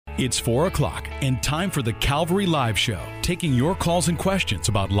It's 4 o'clock and time for the Calvary Live Show, taking your calls and questions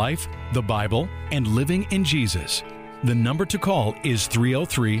about life, the Bible, and living in Jesus. The number to call is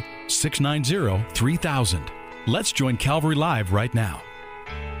 303-690-3000. Let's join Calvary Live right now.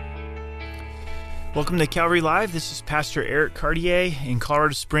 Welcome to Calvary Live. This is Pastor Eric Cartier in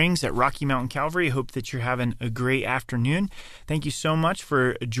Colorado Springs at Rocky Mountain Calvary. I hope that you're having a great afternoon. Thank you so much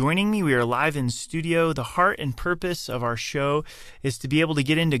for joining me. We are live in studio. The heart and purpose of our show is to be able to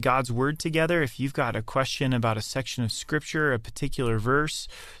get into God's Word together. If you've got a question about a section of Scripture, a particular verse,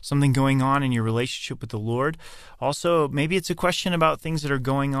 something going on in your relationship with the Lord. Also, maybe it's a question about things that are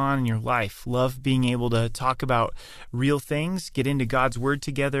going on in your life. Love being able to talk about real things, get into God's Word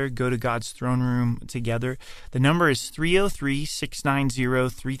together, go to God's throne room together. The number is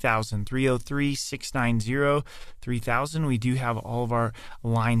 303-690-3000, 303-690-3000. We do have all of our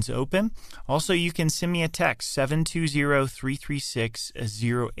lines open. Also, you can send me a text,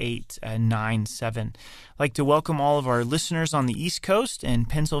 720-336-0897. I'd like to welcome all of our listeners on the East Coast in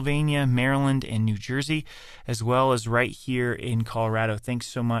Pennsylvania, Maryland, and New Jersey, as well as right here in Colorado. Thanks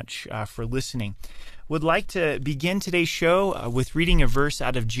so much for listening. Would like to begin today's show with reading a verse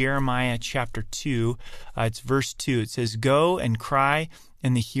out of Jeremiah chapter 2. It's verse 2. It says, "Go and cry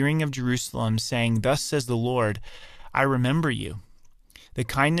in the hearing of Jerusalem, saying, Thus says the Lord, I remember you, the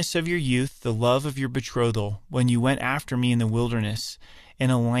kindness of your youth, the love of your betrothal, when you went after me in the wilderness, in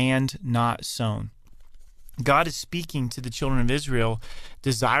a land not sown." God is speaking to the children of Israel,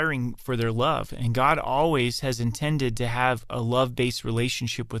 desiring for their love, and God always has intended to have a love-based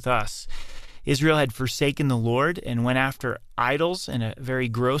relationship with us. Israel had forsaken the Lord and went after idols in a very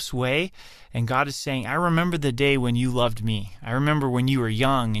gross way. And God is saying, I remember the day when you loved me. I remember when you were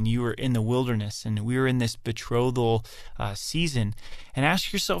young and you were in the wilderness and we were in this betrothal season. And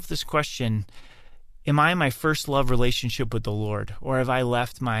ask yourself this question, am I in my first love relationship with the Lord, or have I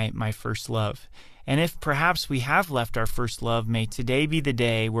left my first love? And if perhaps we have left our first love, may today be the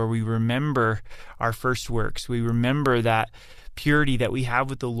day where we remember our first works. We remember that purity that we have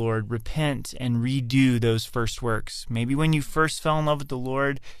with the Lord, repent and redo those first works. Maybe when you first fell in love with the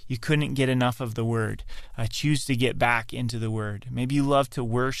Lord, you couldn't get enough of the Word. Choose to get back into the Word. Maybe you love to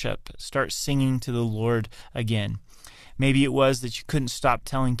worship, start singing to the Lord again. Maybe it was that you couldn't stop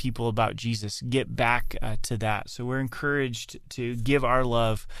telling people about Jesus. Get back to that. So we're encouraged to give our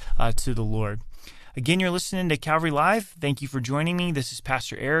love to the Lord. Again, you're listening to Calvary Live. Thank you for joining me. This is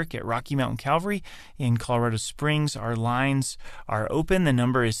Pastor Eric at Rocky Mountain Calvary in Colorado Springs. Our lines are open. The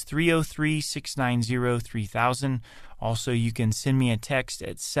number is 303-690-3000. Also, you can send me a text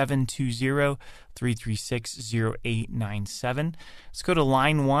at 720-336-0897. Let's go to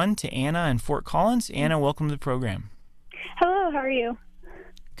line 1 to Anna in Fort Collins. Anna, welcome to the program. Hello, how are you?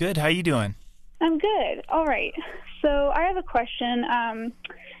 Good. How you doing? I'm good. All right. So I have a question.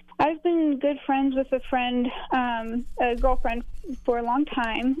 I've been good friends with a friend, a girlfriend, for a long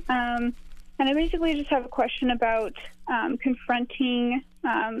time, and I basically just have a question about confronting,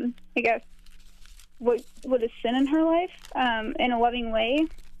 I guess, what is sin in her life in a loving way,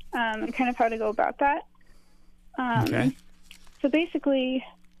 and kind of how to go about that. Okay. So basically,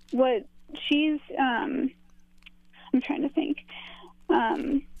 what she's, I'm trying to think.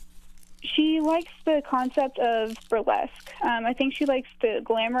 She likes the concept of burlesque. I think she likes the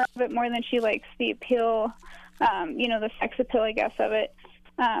glamour of it more than she likes the appeal, the sex appeal, I guess, of it.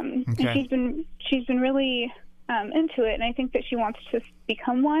 And she's been really into it, and I think that she wants to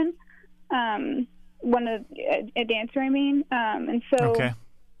become a dancer, I mean. And so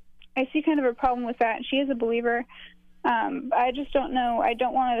I see kind of a problem with that. She is a believer. I just don't know. I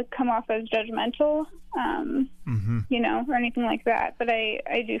don't want to come off as judgmental, or anything like that. But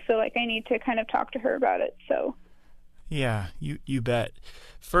I do feel like I need to kind of talk to her about it. So, yeah, you bet.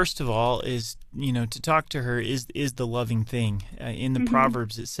 First of all, is to talk to her is the loving thing. In the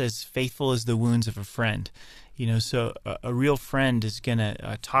Proverbs, it says, "Faithful is the wounds of a friend." So a real friend is going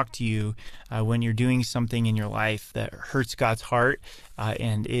to talk to you when you're doing something in your life that hurts God's heart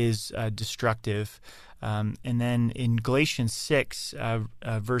and is destructive. And then in Galatians 6,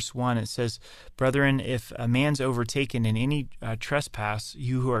 verse 1, it says, "Brethren, if a man's overtaken in any trespass,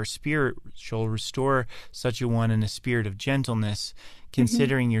 you who are spiritual, restore such a one in a spirit of gentleness,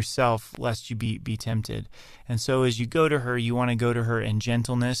 considering yourself, lest you be tempted." And so as you go to her, you want to go to her in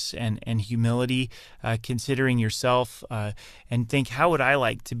gentleness and humility, considering yourself, and think, how would I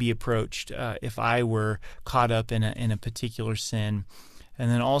like to be approached if I were caught up in a particular sin? And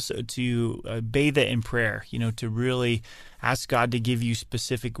then also to bathe it in prayer, to really ask God to give you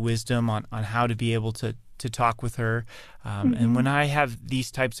specific wisdom on how to be able to talk with her. And when I have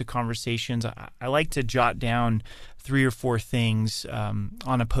these types of conversations, I like to jot down 3 or 4 things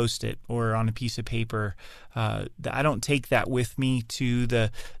on a Post-it or on a piece of paper. That I don't take that with me to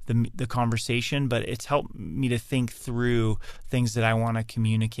the conversation, but it's helped me to think through things that I want to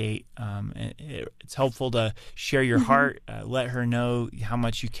communicate. It's helpful to share your heart, let her know how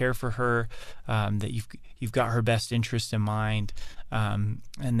much you care for her, that you've got her best interest in mind, and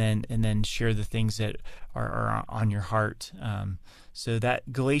then share the things that are on your heart. So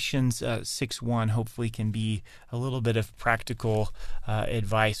that Galatians 6:1 hopefully can be a little bit of practical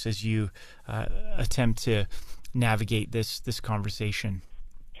advice as you attempt to navigate this conversation.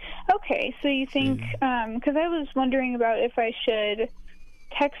 Okay, so you think, because I was wondering about if I should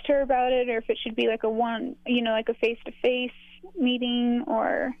text her about it, or if it should be like like a face-to-face meeting,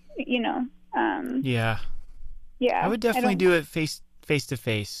 or, Yeah. I would definitely do it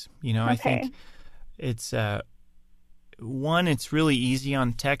face-to-face. Okay. I think it's, it's really easy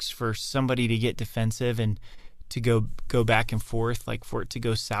on text for somebody to get defensive and to go back and forth, like for it to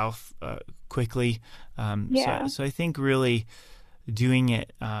go south quickly. So I think really doing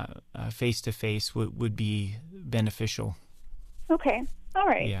it face-to-face would be beneficial. Okay. All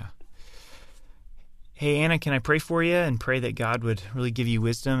right. Yeah. Hey, Anna, can I pray for you and pray that God would really give you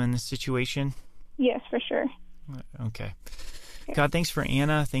wisdom in this situation? Yes, for sure. Okay. God, thanks for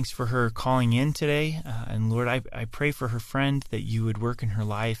Anna. Thanks for her calling in today. And Lord, I pray for her friend that you would work in her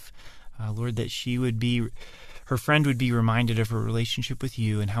life. Lord, that her friend would be reminded of her relationship with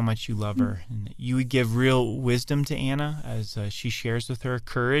you and how much you love her. And that you would give real wisdom to Anna as she shares with her,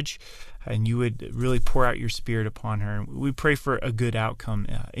 courage, and you would really pour out your Spirit upon her. We pray for a good outcome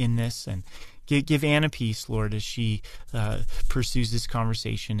in this, and give Anna peace, Lord, as she pursues this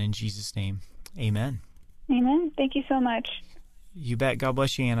conversation. In Jesus' name, amen. Amen. Thank you so much. You bet. God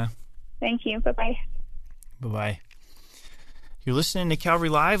bless you, Anna. Thank you. Bye-bye. Bye-bye. You're listening to Calvary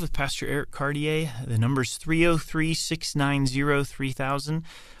Live with Pastor Eric Cartier. The number's 303-690-3000.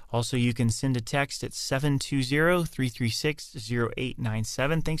 Also, you can send a text at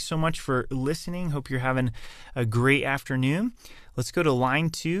 720-336-0897. Thanks so much for listening. Hope you're having a great afternoon. Let's go to line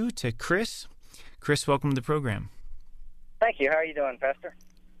 2 to Chris. Chris, welcome to the program. Thank you. How are you doing, Pastor?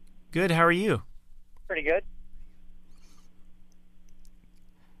 Good. How are you? Pretty good.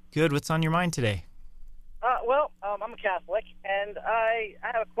 Good. What's on your mind today? I'm a Catholic, and I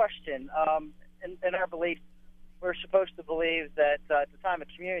have a question. In our belief, we're supposed to believe that at the time of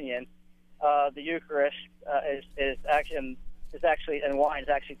communion, the Eucharist is actually, and wine is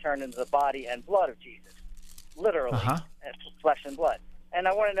actually turned into the body and blood of Jesus, literally, flesh and blood. And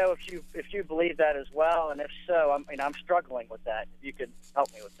I want to know if you believe that as well, and if so, I'm struggling with that. If you could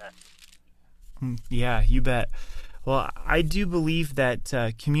help me with that. Yeah, you bet. Well, I do believe that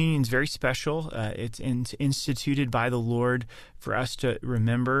communion is very special. It's instituted by the Lord for us to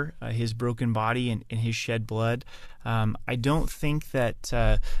remember His broken body and His shed blood. I don't think that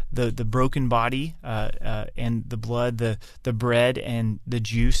the broken body and the blood, the bread and the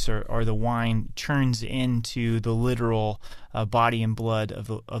juice or the wine turns into the literal body and blood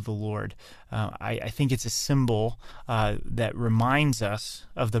of the Lord. I think it's a symbol that reminds us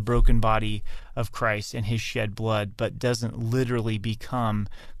of the broken body of Christ and His shed blood, but doesn't literally become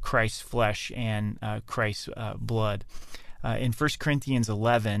Christ's flesh and Christ's blood. In 1 Corinthians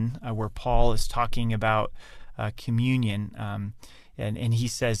 11, where Paul is talking about communion, and he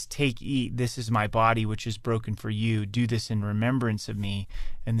says, "Take, eat, this is my body which is broken for you. Do this in remembrance of me."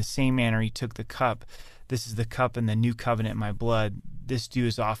 In the same manner he took the cup. "This is the cup in the new covenant in my blood. This do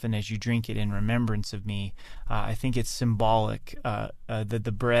as often as you drink it in remembrance of me." I think it's symbolic that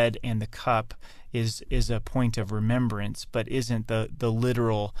the bread and the cup is a point of remembrance, but isn't the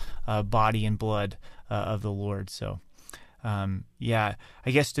literal body and blood of the Lord. So, I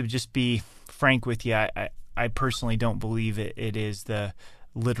guess to just be frank with you, I personally don't believe it is the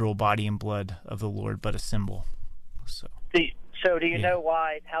literal body and blood of the Lord, but a symbol. So do you know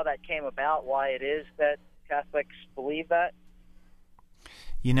how that came about, why it is that Catholics believe that?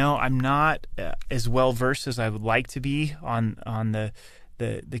 I'm not as well versed as I would like to be on the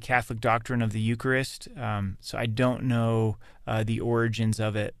Catholic doctrine of the Eucharist, so I don't know the origins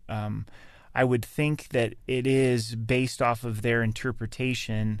of it. I would think that it is based off of their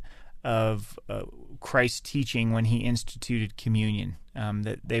interpretation of Christ's teaching when He instituted communion.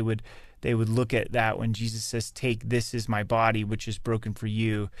 That they would look at that when Jesus says, "Take, this is my body, which is broken for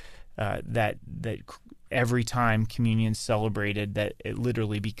you." That every time communion is celebrated, that it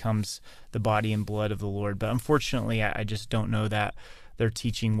literally becomes the body and blood of the Lord. But unfortunately, I just don't know that they're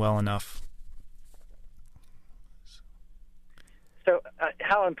teaching well enough. So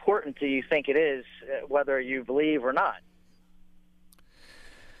how important do you think it is, whether you believe or not?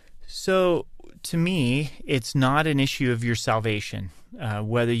 So to me, it's not an issue of your salvation,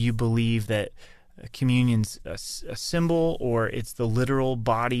 whether you believe that communion's a symbol or it's the literal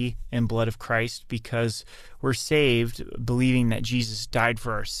body and blood of Christ, because we're saved believing that Jesus died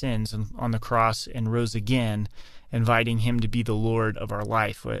for our sins on the cross and rose again, inviting him to be the Lord of our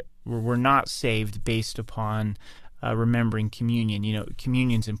life. We're not saved based upon remembering communion. You know,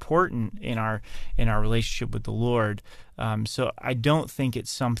 communion's important in our relationship with the Lord. So I don't think it's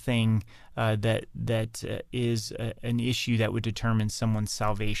something that is an issue that would determine someone's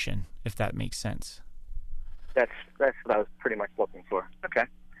salvation, if that makes sense. That's what I was pretty much looking for. Okay.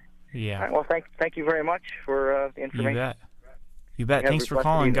 Yeah. All right, well, thank you very much for the information. You bet. Thanks for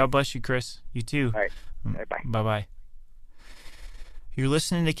calling. God bless you, Chris. You too. All right. Bye. Bye-bye. You're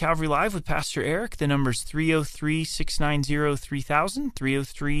listening to Calvary Live with Pastor Eric. The number's 303-690-3000,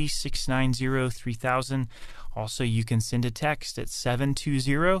 303-690-3000. Also, you can send a text at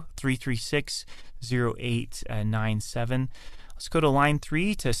 720-336-0897. Let's go to line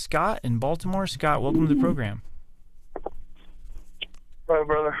 3 to Scott in Baltimore. Scott, welcome to the program. Hello,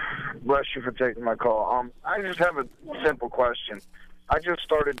 brother. Bless you for taking my call. I just have a simple question. I just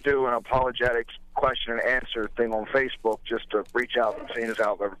started doing apologetics question and answer thing on Facebook just to reach out, and seeing as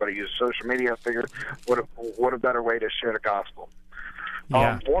how everybody uses social media. I figured what a better way to share the gospel.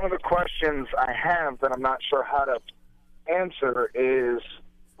 Yeah. One of the questions I have that I'm not sure how to answer is,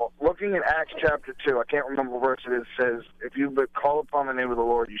 looking at Acts chapter 2, I can't remember what verse it is, says, if you but call upon the name of the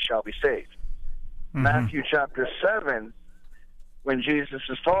Lord, you shall be saved. Mm-hmm. Matthew chapter 7, when Jesus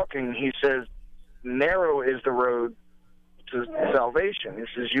is talking, he says, narrow is the road to salvation. He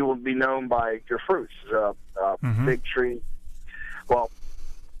says, you will be known by your fruits. Big tree. Well,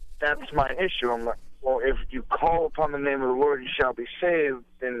 that's my issue. I'm like, well, if you call upon the name of the Lord, you shall be saved.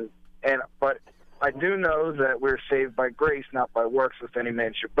 But I do know that we're saved by grace, not by works, if any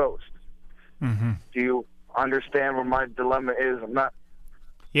man should boast. Mm-hmm. Do you understand what my dilemma is? I'm not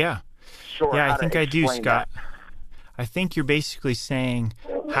sure I think I do, Scott. That. I think you're basically saying,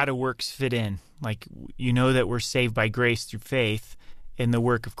 how do works fit in? Like, you know that we're saved by grace through faith in the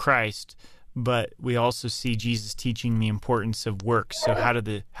work of Christ, but we also see Jesus teaching the importance of works. So how do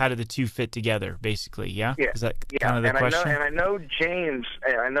the two fit together, basically? Yeah? Is that kind of the question? I know James,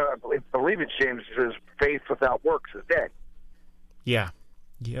 I believe it's James, says faith without works is dead. Yeah.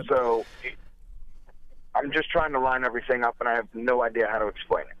 Yep. So I'm just trying to line everything up, and I have no idea how to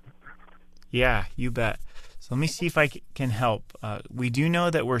explain it. Yeah, you bet. So let me see if I can help. We do know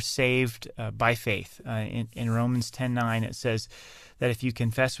that we're saved by faith. In Romans 10:9, it says that if you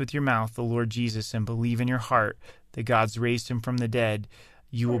confess with your mouth the Lord Jesus and believe in your heart that God's raised him from the dead,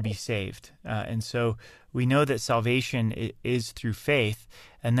 you will be saved. And so we know that salvation is through faith.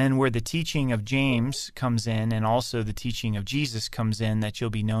 And then where the teaching of James comes in, and also the teaching of Jesus comes in, that you'll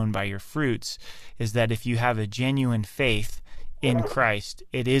be known by your fruits, is that if you have a genuine faith in Christ,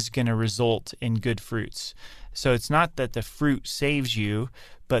 it is going to result in good fruits. So it's not that the fruit saves you,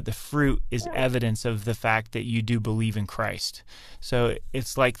 but the fruit is evidence of the fact that you do believe in Christ. So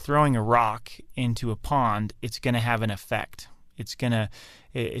it's like throwing a rock into a pond. It's going to have an effect. It's going to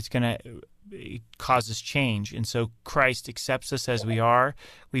cause us change. And so Christ accepts us as we are.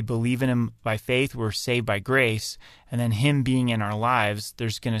 We believe in him by faith. We're saved by grace. And then him being in our lives,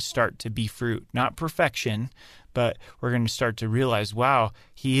 there's going to start to be fruit. Not perfection, but we're going to start to realize, wow,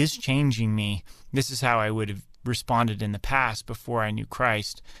 he is changing me. This is how I would have responded in the past before I knew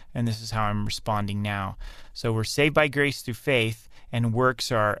Christ, and this is how I'm responding now. So we're saved by grace through faith, and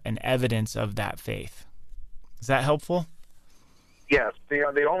works are an evidence of that faith. Is that helpful? Yes.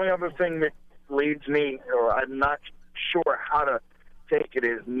 The only other thing that leads me, or I'm not sure how to take it,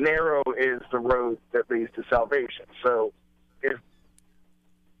 is narrow is the road that leads to salvation. So if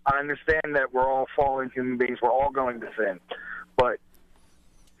I understand that we're all fallen human beings, we're all going to sin, but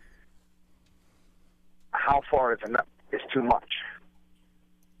how far is enough is too much.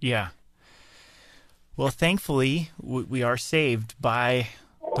 Yeah. Well, thankfully, we are saved by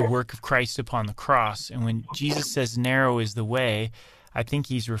the work of Christ upon the cross. And when Jesus says narrow is the way, I think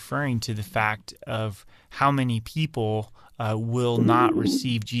he's referring to the fact of how many people will not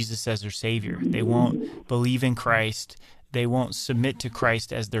receive Jesus as their Savior. They won't believe in Christ. They won't submit to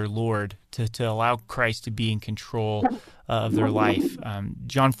Christ as their Lord, to allow Christ to be in control of their life.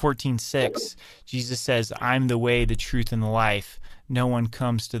 John 14:6, Jesus says, I'm the way, the truth, and the life. No one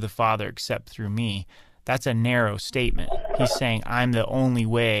comes to the Father except through me. That's a narrow statement. He's saying, I'm the only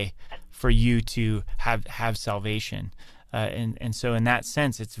way for you to have salvation. And so in that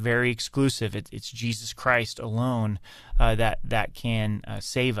sense, it's very exclusive. It's Jesus Christ alone that can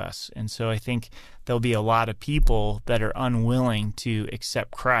save us. And so I think there'll be a lot of people that are unwilling to accept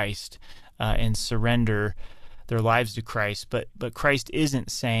Christ and surrender their lives to Christ. But Christ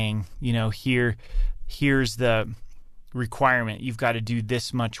isn't saying, here's the requirement. You've got to do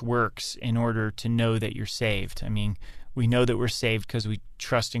this much works in order to know that you're saved. I mean, we know that we're saved because we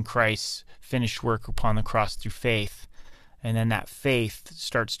trust in Christ's finished work upon the cross through faith. And then that faith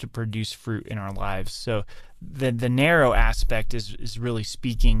starts to produce fruit in our lives. So the narrow aspect is really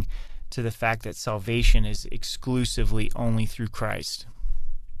speaking to the fact that salvation is exclusively only through Christ.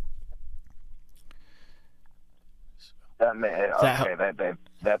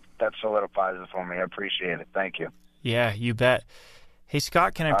 That solidifies it for me. I appreciate it. Thank you. Yeah, you bet. Hey,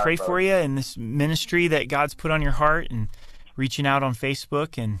 Scott, can I pray for you in this ministry that God's put on your heart and reaching out on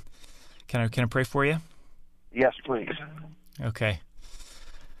Facebook? And can I pray for you? Yes, please. Okay.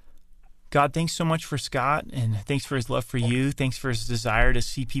 God, thanks so much for Scott, and thanks for his love for you. Thanks for his desire to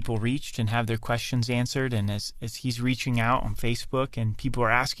see people reached and have their questions answered. And as he's reaching out on Facebook and people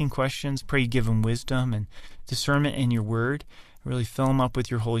are asking questions, pray you give him wisdom and discernment in your word. Really fill him up with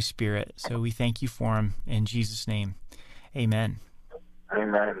your Holy Spirit. So we thank you for him in Jesus' name. Amen.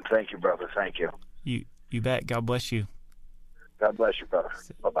 Amen. Thank you, brother. Thank you. You bet. God bless you. God bless you, brother.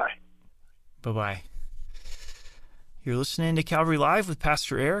 Bye-bye. Bye-bye. You're listening to Calvary Live with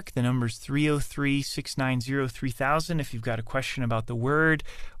Pastor Eric. The number's 303-690-3000 if you've got a question about the Word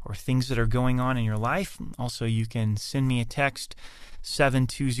or things that are going on in your life. Also, you can send me a text,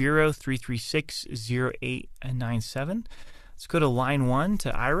 720-336-0897. Let's go to line 1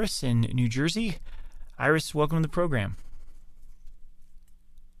 to Iris in New Jersey. Iris, welcome to the program.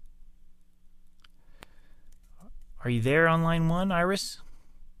 Are you there on line 1, Iris?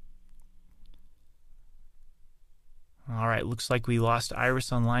 All right, looks like we lost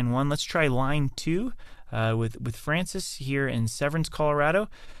Iris on line 1. Let's try line 2 with Francis here in Severance, Colorado.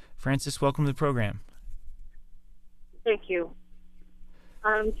 Francis, welcome to the program. Thank you.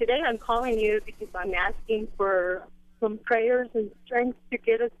 Today I'm calling you because I'm asking for some prayers and strength to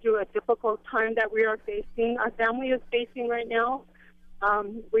get us through a difficult time that we are facing. Our family is facing right now.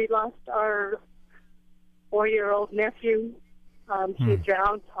 We lost our 4-year-old nephew. He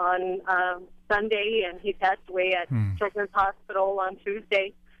drowned on Sunday, and he passed away at Children's Hospital on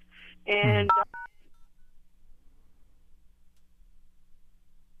Tuesday. And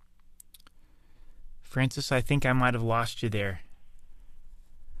Francis, I think I might have lost you there.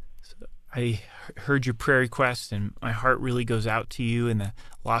 So I heard your prayer request, and my heart really goes out to you and the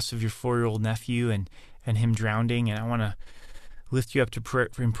loss of your 4-year-old nephew and him drowning. And I want to lift you up to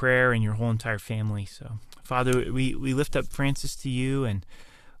in prayer and your whole entire family. So, Father, we lift up Francis to you, and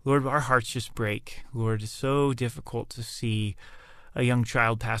Lord, our hearts just break. Lord, it's so difficult to see a young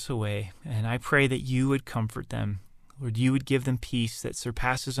child pass away, and I pray that you would comfort them. Lord, you would give them peace that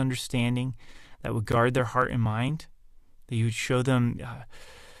surpasses understanding, that would guard their heart and mind, that you would show them,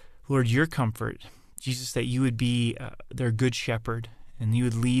 Lord, your comfort. Jesus, that you would be their good shepherd, and you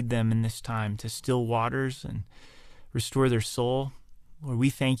would lead them in this time to still waters and restore their soul. Lord,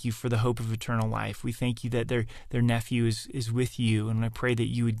 we thank you for the hope of eternal life. We thank you that their nephew is with you, and I pray that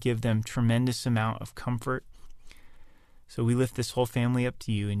you would give them tremendous amount of comfort. So we lift this whole family up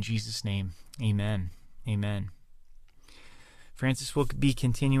to you in Jesus' name. Amen. Amen. Francis, we'll be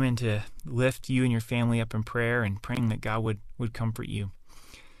continuing to lift you and your family up in prayer and praying that God would comfort you.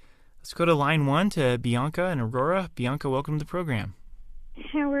 Let's go to line 1 to Bianca and Aurora. Bianca, welcome to the program.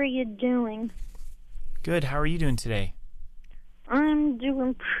 How are you doing? Good. How are you doing today? I'm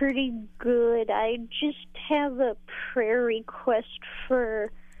doing pretty good. I just have a prayer request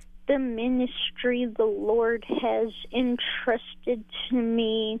for the ministry the Lord has entrusted to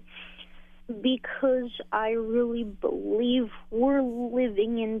me, because I really believe we're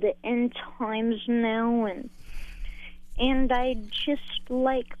living in the end times now, and I just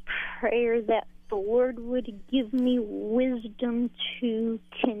like prayer that the Lord would give me wisdom to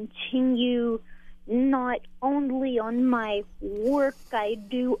continue not only on my work I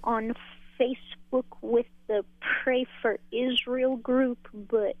do on Facebook with the Pray for Israel group,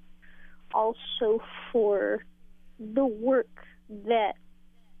 but also for the work that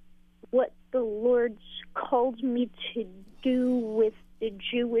what the Lord's called me to do with the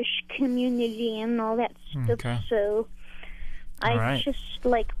Jewish community and all that stuff. Okay. So I just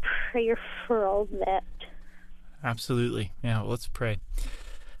like prayer for all that. Absolutely. Yeah, let's pray.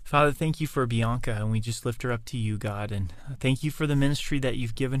 Father, thank you for Bianca, and we just lift her up to you, God, and thank you for the ministry that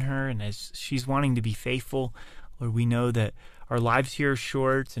you've given her, and as she's wanting to be faithful, Lord, we know that our lives here are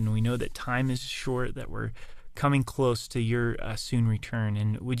short, and we know that time is short, that we're coming close to your soon return.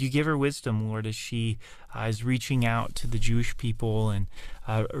 And would you give her wisdom, Lord, as she is reaching out to the Jewish people and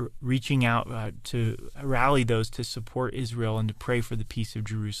reaching out to rally those to support Israel and to pray for the peace of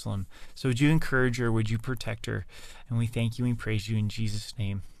Jerusalem. So would you encourage her? Would you protect her? And we thank you and praise you in Jesus'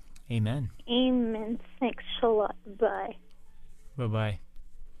 name. Amen. Amen. Thanks a lot. Bye. Bye-bye.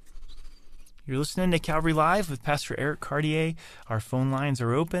 You're listening to Calvary Live with Pastor Eric Cartier. Our phone lines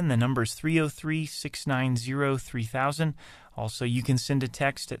are open. The number is 303-690-3000. Also, you can send a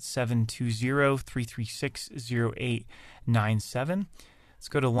text at 720-336-0897. Let's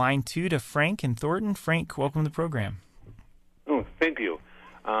go to line 2 to Frank in Thornton. Frank, welcome to the program. Oh, thank you.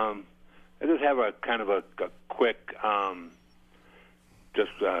 I just have a kind of a quick,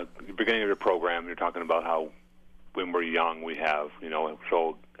 beginning of the program, you're talking about how when we're young we have,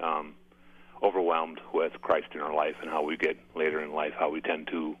 so overwhelmed with Christ in our life, and how we get later in life, how we tend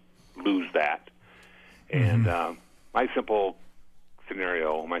to lose that. And my simple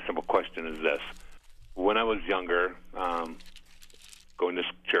scenario, my simple question is this. When I was younger, going to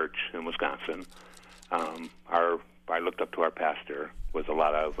church in Wisconsin, I looked up to our pastor with a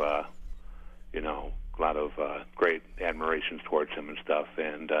lot of, great admiration towards him and stuff.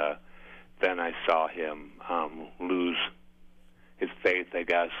 And then I saw him lose his faith, I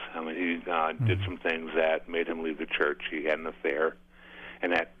guess. I mean, he did some things that made him leave the church. He had an affair,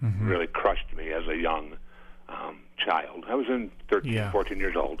 and that really crushed me as a young child. I was 14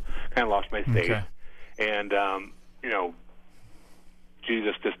 years old. Kind of lost my faith. Okay. And,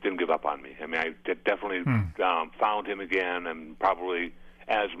 Jesus just didn't give up on me. I mean, I definitely found him again, and probably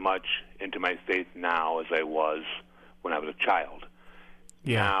as much into my faith now as I was when I was a child.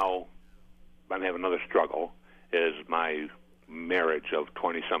 Yeah. Now, I'm having another struggle, is my marriage of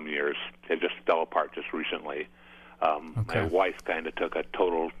 20-some years, it just fell apart just recently. My wife kind of took a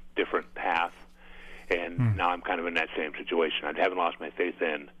total different path, and now I'm kind of in that same situation. I haven't lost my faith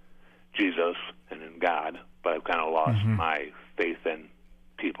in Jesus and in God, but I've kind of lost my faith in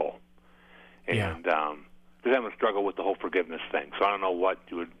people. And just having a struggle with the whole forgiveness thing. So I don't know what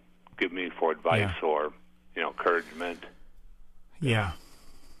you would give me for advice or, encouragement. Yeah.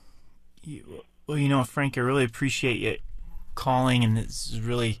 Well, Frank, I really appreciate you calling, and this is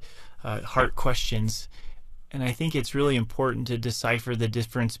really heart questions. And I think it's really important to decipher the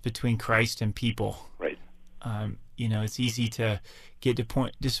difference between Christ and people. Right. It's easy to get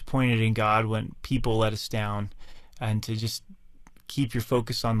disappointed in God when people let us down, and to just keep your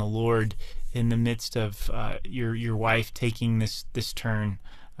focus on the Lord in the midst of your wife taking this turn.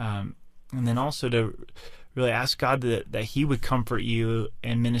 And then also to really ask God that he would comfort you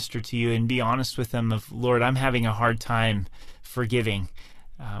and minister to you, and be honest with him of, Lord, I'm having a hard time forgiving.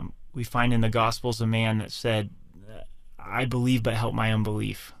 We find in the Gospels a man that said, I believe, but help my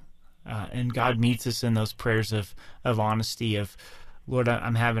unbelief. And God meets us in those prayers of honesty of, Lord,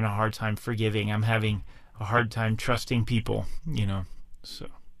 I'm having a hard time forgiving. I'm having a hard time trusting people, so.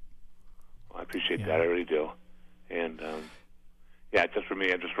 Well, I appreciate that. I really do. And, just for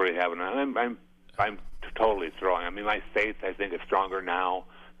me, I'm just really having, I'm totally throwing. I mean, my faith, I think, is stronger now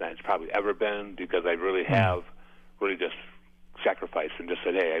than it's probably ever been, because I really have really just sacrificed and just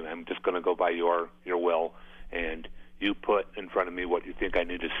said, hey, I'm just going to go by your will, and you put in front of me what you think I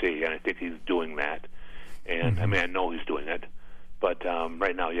need to see, and I think he's doing that. And, I mean, I know he's doing it. But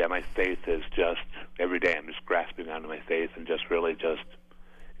right now, my faith is just, every day I'm just grasping onto my faith and just really just,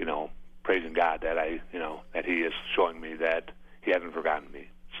 praising God that that he is showing me that he hasn't forgotten me.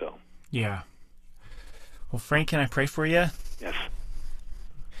 So. Yeah. Well, Frank, can I pray for you? Yes.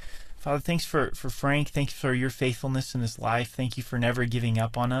 Father, thanks for Frank. Thanks for your faithfulness in his life. Thank you for never giving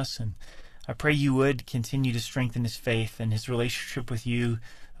up on us. And I pray you would continue to strengthen his faith and his relationship with you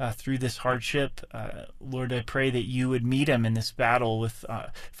through this hardship. Lord, I pray that you would meet him in this battle with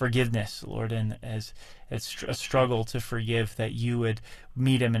forgiveness, Lord, and as it's a struggle to forgive, that you would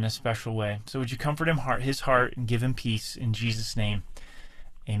meet him in a special way. So would you comfort his heart and give him peace in Jesus' name.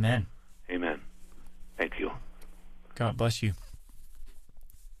 Amen. Amen. Thank you. God bless you.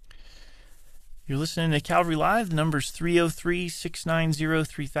 You're listening to Calvary Live. The number's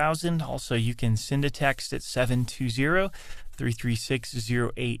 303-690-3000. Also, you can send a text at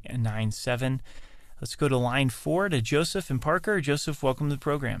 720-336-0897. Let's go to line 4 to Joseph and Parker. Joseph, welcome to the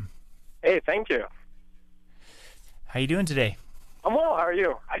program. Hey, thank you. How you doing today? I'm well. How are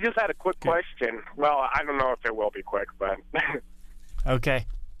you? I just had a quick question. Well, I don't know if it will be quick, but... Okay.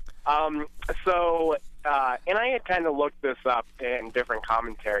 And I had kind of looked this up in different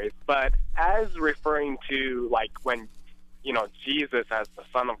commentaries, but as referring to, like, when, Jesus as the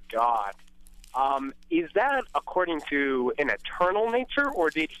Son of God, Is that according to an eternal nature, or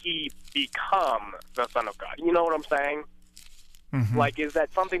did he become the Son of God? You know what I'm saying? Mm-hmm. Like, is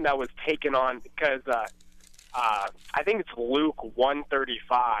that something that was taken on? Because I think it's Luke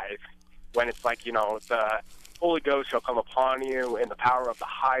 1:35, when it's like, the Holy Ghost shall come upon you, and the power of the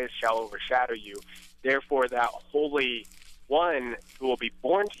highest shall overshadow you. Therefore, that Holy One who will be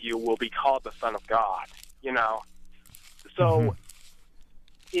born to you will be called the Son of God. So,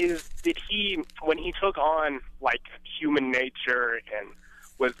 did he, when he took on like human nature and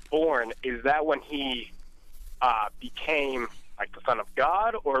was born, is that when he became like the Son of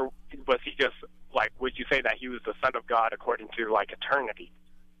God, or was he just like, would you say that he was the Son of God according to like eternity?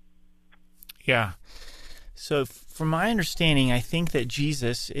 Yeah. So from my understanding, I think that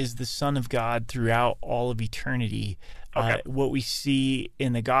Jesus is the Son of God throughout all of eternity. Okay. What we see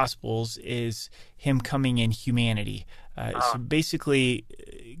in the Gospels is him coming in humanity. So basically,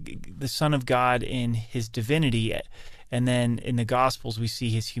 the Son of God in his divinity, and then in the Gospels we see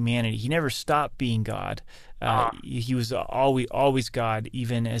his humanity. He never stopped being God. He was always God,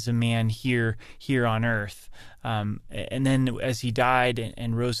 even as a man here on earth. And then as he died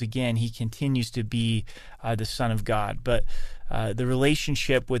and rose again, he continues to be the Son of God. But the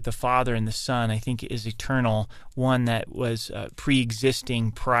relationship with the Father and the Son, I think, is eternal, one that was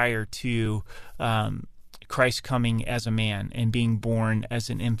pre-existing prior to Christ coming as a man and being born as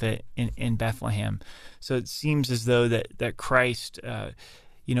an infant in Bethlehem. So it seems as though that Christ,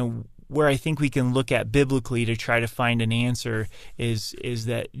 where I think we can look at biblically to try to find an answer is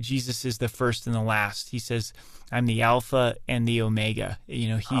that Jesus is the first and the last. He says, "I'm the Alpha and the Omega."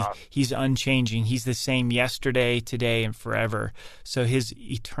 He's unchanging. He's the same yesterday, today, and forever. So his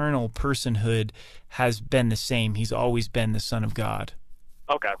eternal personhood has been the same. He's always been the Son of God.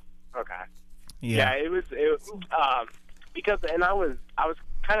 Okay. Yeah, it was because, and I was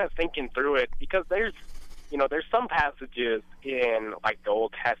kind of thinking through it, because there's some passages in like the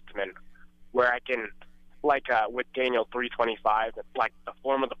Old Testament where I can, like with Daniel 3:25, like the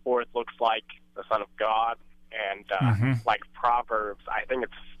form of the fourth looks like the Son of God, and like Proverbs, I think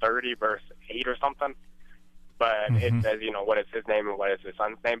it's 30 verse 8 or something, but it says, what is his name and what is his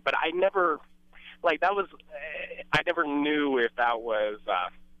son's name. But I never knew if that was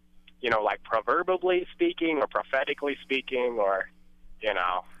like proverbially speaking or prophetically speaking, or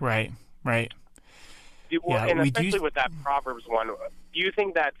Right. Yeah, and especially with that Proverbs one, do you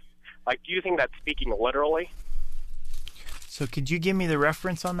think that's speaking literally? So could you give me the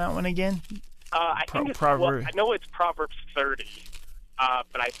reference on that one again? I think it's I know it's Proverbs 30,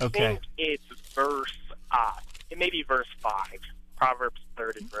 but I think it's verse. It may be verse 5. Proverbs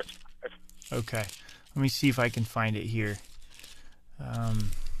 30, verse 5. Okay, let me see if I can find it here.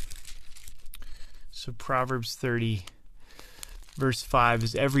 So Proverbs 30. Verse 5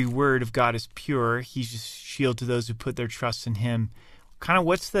 is, "Every word of God is pure. He's a shield to those who put their trust in him." Kind of,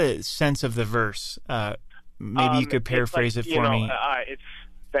 what's the sense of the verse? Maybe you could paraphrase it for me. It's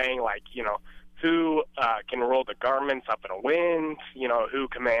saying, like, who can roll the garments up in a wind? Who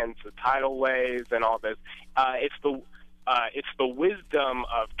commands the tidal waves and all this? It's the wisdom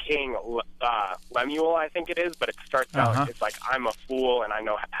of King Lemuel, I think it is. But it starts out, it's like, "I'm a fool and I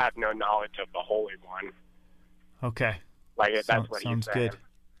have no knowledge of the Holy One." Okay. Like, that's what sounds he's saying. good.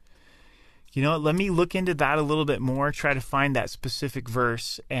 You know what? Let me look into that a little bit more, try to find that specific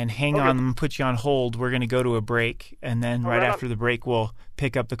verse, and hang on. I'm going to put you on hold. We're going to go to a break, and then right after the break, we'll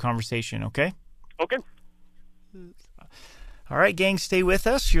pick up the conversation, okay? Okay. All right, gang, stay with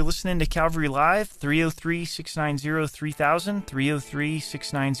us. You're listening to Calvary Live, 303-690-3000,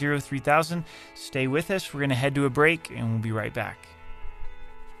 303-690-3000. Stay with us. We're going to head to a break, and we'll be right back.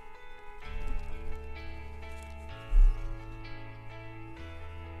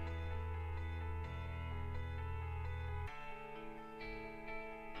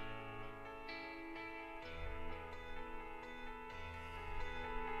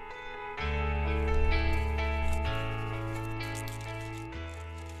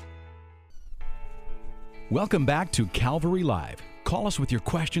 Welcome back to Calvary Live. Call us with your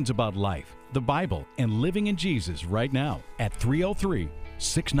questions about life, the Bible, and living in Jesus right now at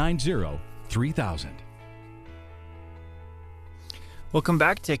 303-690-3000. Welcome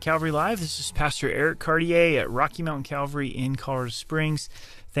back to Calvary Live. This is Pastor Eric Cartier at Rocky Mountain Calvary in Colorado Springs.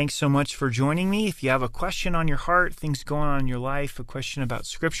 Thanks so much for joining me. If you have a question on your heart, things going on in your life, a question about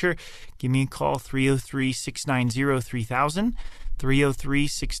Scripture, give me a call, 303-690-3000,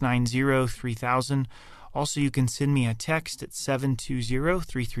 303-690-3000. Also, you can send me a text at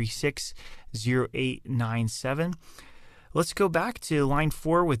 720-336-0897. Let's go back to line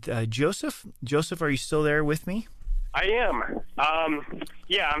 4 with Joseph. Joseph, are you still there with me? I am.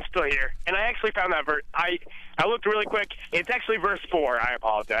 Yeah, I'm still here. And I actually found that verse. I looked really quick. It's actually verse 4. I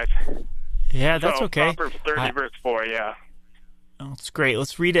apologize. Yeah, that's okay. Proverbs 30, verse 4, yeah. Oh, that's great.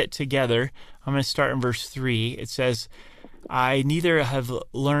 Let's read it together. I'm going to start in verse 3. It says, I neither have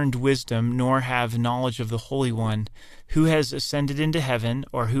learned wisdom nor have knowledge of the Holy One, who has ascended into heaven,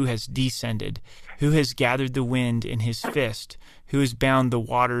 or who has descended, who has gathered the wind in his fist, who has bound the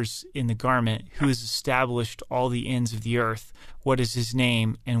waters in the garment, who has established all the ends of the earth. What is his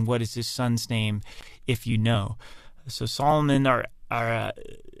name, and what is his son's name, if you know? So Solomon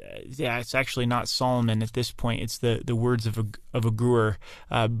it's actually not Solomon at this point. It's the words of a Gruer,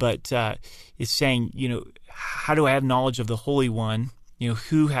 but it's saying, how do I have knowledge of the Holy One?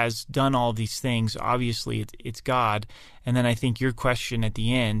 Who has done all these things? Obviously, it's God. And then I think your question at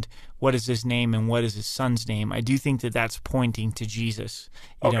the end, what is his name and what is his son's name? I do think that that's pointing to Jesus.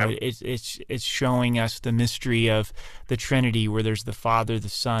 It's showing us the mystery of the Trinity, where there's the Father, the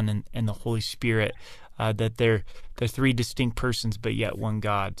Son, and the Holy Spirit. That they're three distinct persons, but yet one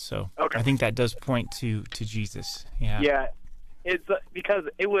God. So I think that does point to Jesus. Yeah. Yeah, it's because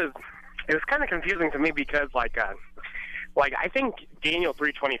it was kind of confusing to me because like I think Daniel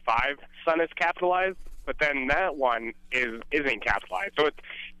 3:25 son is capitalized, but then that one isn't capitalized. So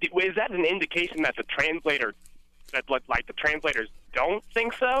is that an indication that the translators don't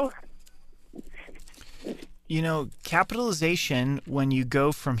think so? Capitalization, when you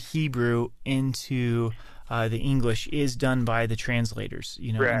go from Hebrew into the English, is done by the translators.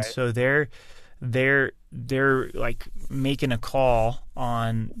 Right. And so they're like making a call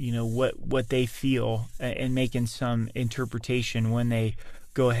on what they feel and making some interpretation when they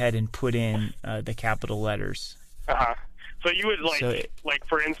go ahead and put in the capital letters. So you would like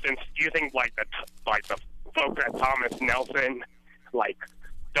for instance, do you think like the folks at Thomas Nelson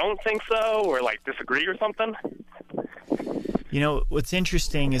don't think so, or disagree or something? What's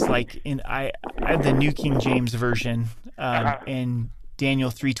interesting is I have the New King James Version, and Daniel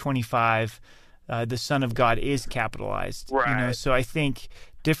 3:25, the Son of God is capitalized. Right. So I think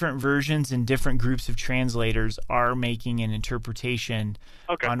different versions and different groups of translators are making an interpretation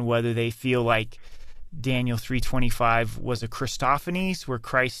on whether they feel like Daniel 3:25 was a Christophanies, where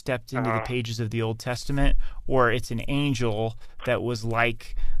Christ stepped into the pages of the Old Testament, or it's an angel that was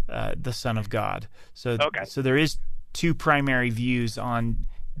like the Son of God. So there is two primary views on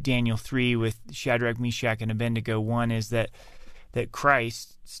Daniel 3 with Shadrach, Meshach, and Abednego. One is that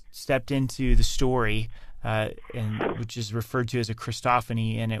Christ stepped into the story, and which is referred to as a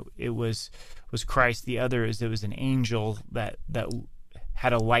Christophany, and it was Christ. The other is it was an angel that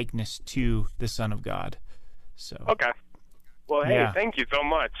had a likeness to the Son of God. So well, hey, thank you so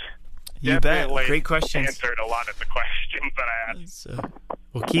much. You bet. Great questions. Answered a lot of the questions that I had. So,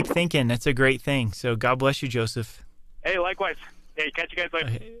 well, keep thinking. That's a great thing. So God bless you, Joseph. Hey, likewise. Hey, catch you guys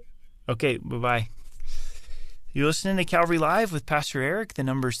later. Okay, bye-bye. You're listening to Calvary Live with Pastor Eric. The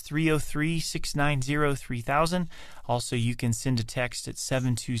number's 303-690-3000. Also, you can send a text at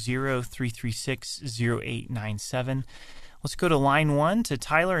 720-336-0897. Let's go to line 1 to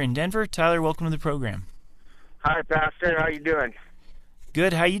Tyler in Denver. Tyler, welcome to the program. Hi, Pastor. How you doing?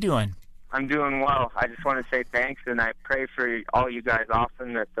 Good. How you doing? I'm doing well. I just want to say thanks, and I pray for all you guys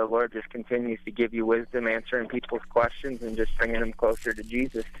often that the Lord just continues to give you wisdom, answering people's questions, and just bringing them closer to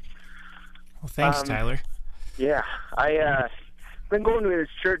Jesus. Well, thanks, Tyler. Yeah. I've been going to this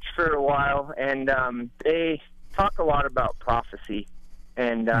church for a while, and they talk a lot about prophecy.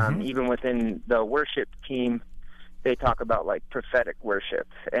 And even within the worship team, they talk about, prophetic worship.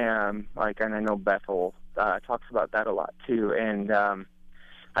 And I know Bethel talks about that a lot, too. And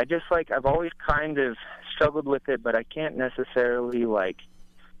I just I've always kind of struggled with it, but I can't necessarily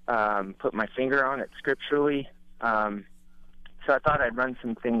put my finger on it scripturally. So I thought I'd run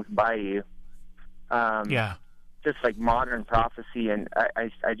some things by you. Just modern prophecy, and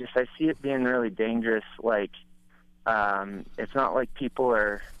I see it being really dangerous. It's not like people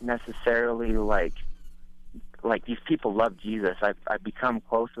are necessarily these people love Jesus. I've become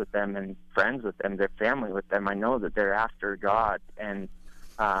close with them and friends with them. They're family with them. I know that they're after God, and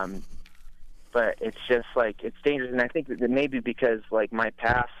but it's just it's dangerous. And I think that maybe because my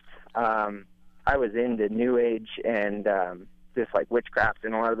past, I was into New Age and just witchcraft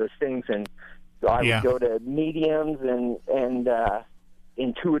and a lot of those things, and so I would go to mediums and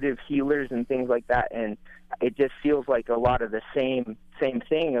intuitive healers and things like that, and it just feels like a lot of the same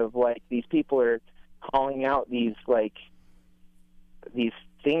thing of these people are calling out these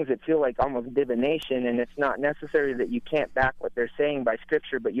things that feel like almost divination, and it's not necessarily that you can't back what they're saying by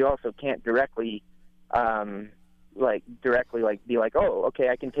scripture, but you also can't directly be oh, okay,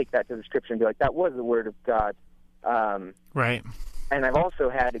 I can take that to the scripture and be that was the word of God. Right. And I've also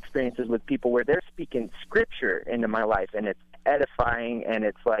had experiences with people where they're speaking scripture into my life, and it's edifying, and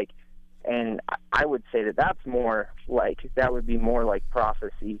it's like, and I would say that that's more like, that would be more like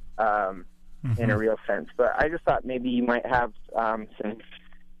prophecy in a real sense. But I just thought maybe you might have some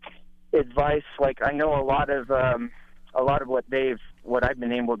advice. Like, I know a lot of what I've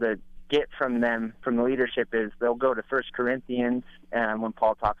been able to get from them, from the leadership, is they'll go to 1 Corinthians, and when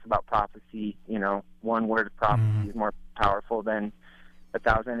Paul talks about prophecy, one word of prophecy is more powerful than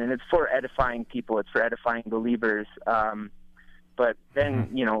 1,000, and it's for edifying people, it's for edifying believers. But then,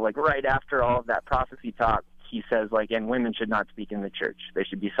 like right after all of that prophecy talk, he says, like, and women should not speak in the church; they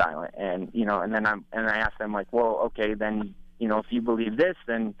should be silent. And and then I ask them, like, well, okay, then if you believe this,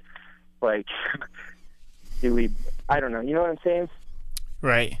 then like, do we? I don't know. You know what I'm saying?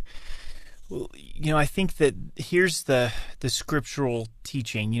 Right. Well, I think that here's the scriptural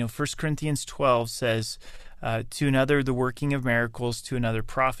teaching. 1 Corinthians 12 says, to another the working of miracles, to another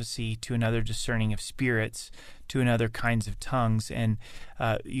prophecy, to another discerning of spirits, to another kinds of tongues. And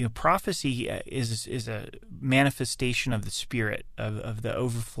prophecy is a manifestation of the Spirit, of the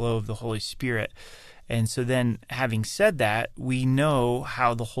overflow of the Holy Spirit. And so then, having said that, we know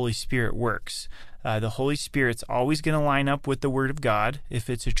how the Holy Spirit works. The Holy Spirit's always going to line up with the Word of God if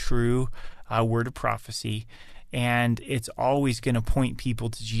it's a true word of prophecy, and it's always going to point people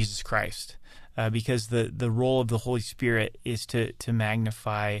to Jesus Christ, because the role of the Holy Spirit is to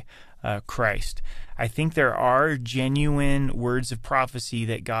magnify Christ. I think there are genuine words of prophecy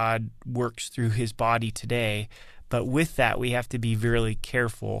that God works through His body today, but with that, we have to be very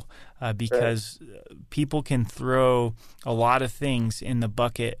careful because people can throw a lot of things in the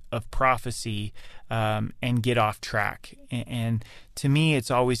bucket of prophecy and get off track. And to me,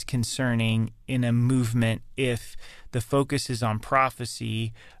 it's always concerning in a movement if the focus is on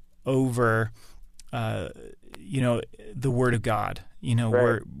prophecy over, the Word of God.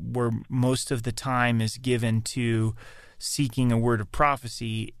 Where most of the time is given to seeking a word of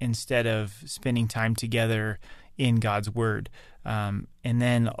prophecy instead of spending time together in God's Word. And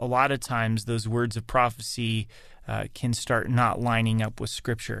then a lot of times those words of prophecy can start not lining up with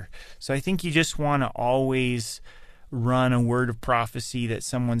Scripture. So I think you just want to always run a word of prophecy that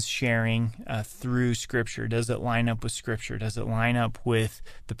someone's sharing through Scripture. Does it line up with Scripture? Does it line up with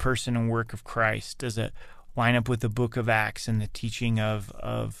the person and work of Christ? Does it line up with the book of Acts and the teaching of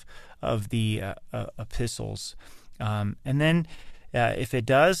the epistles? And then if it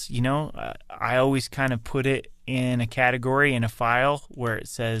does, I always kind of put it in a category, in a file where it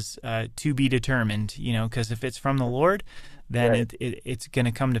says to be determined, because if it's from the Lord, then it's going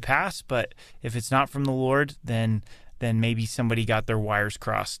to come to pass. But if it's not from the Lord, then maybe somebody got their wires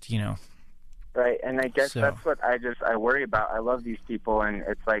crossed, Right, and I guess that's what I worry about. I love these people, and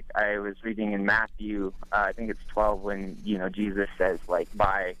it's like I was reading in Matthew, I think it's 12, when, Jesus says, like,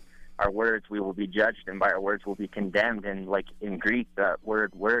 by our words we will be judged, and by our words we'll be condemned. And, like, in Greek, the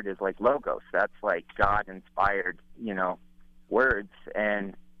word is like logos. That's like God-inspired, words.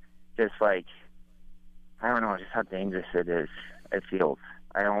 And just like, I don't know, just how dangerous it feels.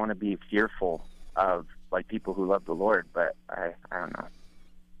 I don't want to be fearful of, like, people who love the Lord, but I don't know.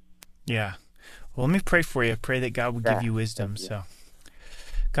 Yeah. Well, let me pray for you. Pray that God will give you wisdom. So,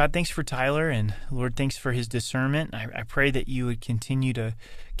 God, thanks for Tyler, and Lord, thanks for his discernment. I pray that you would continue to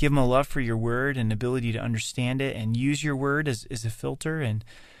give him a love for your word and ability to understand it and use your word as a filter. And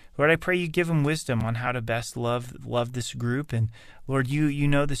Lord, I pray you give him wisdom on how to best love this group. And Lord, you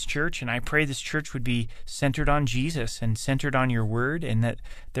know this church, and I pray this church would be centered on Jesus and centered on your word, and that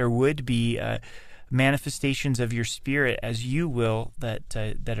there would be manifestations of your Spirit as you will that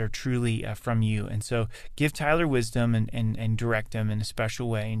are truly from you. And so give Tyler wisdom and direct him in a special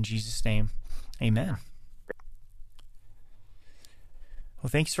way. In Jesus' name, amen. Well,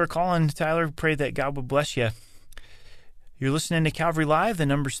 thanks for calling, Tyler. Pray that God would bless you. You're listening to Calvary Live. The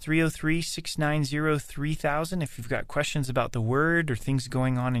number's 303-690-3000 if you've got questions about the Word or things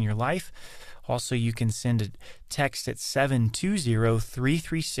going on in your life. Also, you can send a text at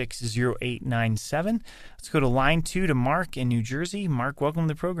 720-336-0897. Let's go to line 2 to Mark in New Jersey. Mark, welcome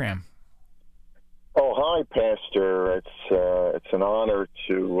to the program. Oh, hi, Pastor. It's an honor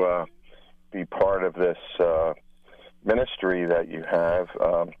to be part of this ministry that you have.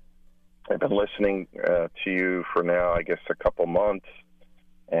 I've been listening to you for now, I guess, a couple months,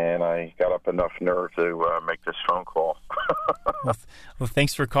 and I got up enough nerve to make this phone call. Well,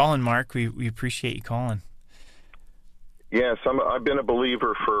 thanks for calling, Mark. We appreciate you calling. Yes, I've been a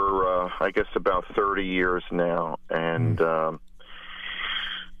believer for, I guess, about 30 years now, and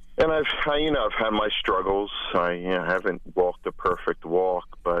And I've had my struggles. I haven't walked a perfect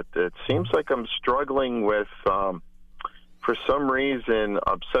walk, but it seems like I'm struggling with, for some reason,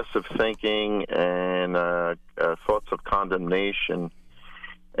 obsessive thinking and thoughts of condemnation.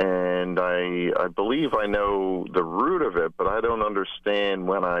 And I believe I know the root of it, but I don't understand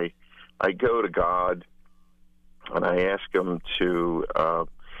when I go to God and I ask Him to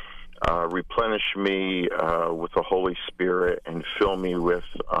replenish me with the Holy Spirit and fill me with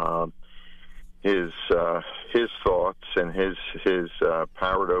His thoughts and His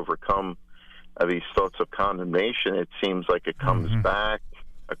power to overcome these thoughts of condemnation. It seems like it comes back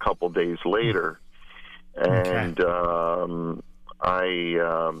a couple days later, and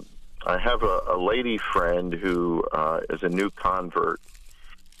I have a lady friend who is a new convert,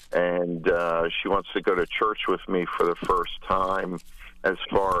 and she wants to go to church with me for the first time. As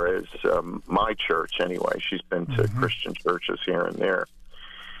far as my church, anyway, she's been to Christian churches here and there.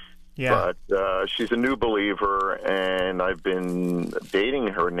 Yeah. But she's a new believer, and I've been dating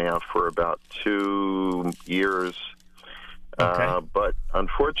her now for about 2 years. But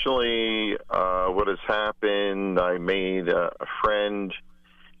unfortunately, what has happened, I made a friend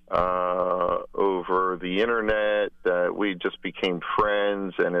over the internet. We just became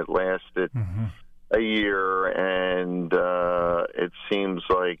friends, and it lasted a year, and it seems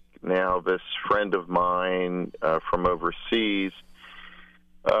like now this friend of mine from overseas,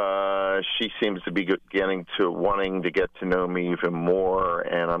 she seems to be wanting to get to know me even more,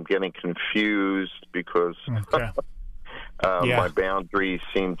 and I'm getting confused because my boundaries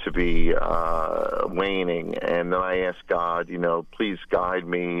seem to be waning. And then I ask God, please guide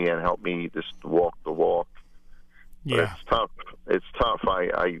me and help me just walk the walk. But it's tough. It's tough.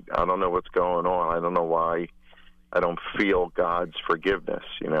 I don't know what's going on. I don't know why I don't feel God's forgiveness,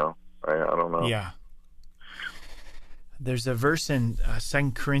 I don't know. Yeah. There's a verse in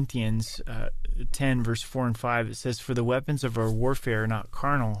 2 Corinthians 10, verse 4 and 5. It says, "For the weapons of our warfare are not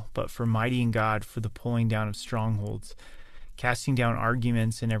carnal, but for mighty in God for the pulling down of strongholds, casting down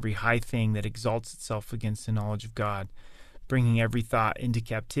arguments and every high thing that exalts itself against the knowledge of God, bringing every thought into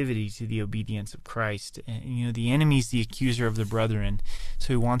captivity to the obedience of Christ." And, the enemy is the accuser of the brethren,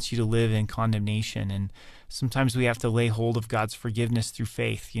 so he wants you to live in condemnation. And sometimes we have to lay hold of God's forgiveness through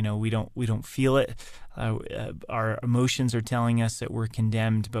faith. We don't feel it. Our emotions are telling us that we're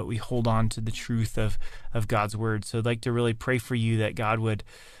condemned, but we hold on to the truth of God's word. So I'd like to really pray for you that God would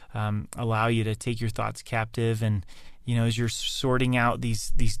allow you to take your thoughts captive. And as you're sorting out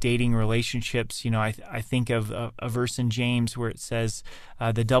these dating relationships, I think of a verse in James where it says,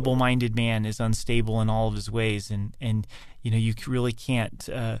 the double-minded man is unstable in all of his ways. And you really can't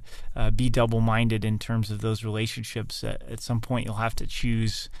be double-minded in terms of those relationships. At some point, you'll have to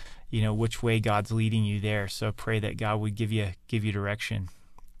choose, which way God's leading you there. So pray that God would give you direction.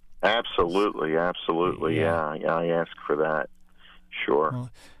 Absolutely. Yeah, I ask for that. Sure.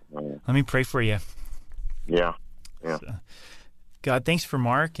 Well, let me pray for you. Yeah. So, God, thanks for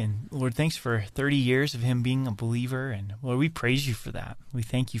Mark, and Lord, thanks for 30 years of him being a believer, and Lord, we praise you for that. We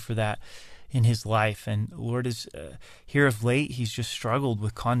thank you for that in his life, and Lord, is here of late, he's just struggled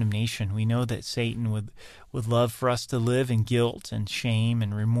with condemnation. We know that Satan would love for us to live in guilt and shame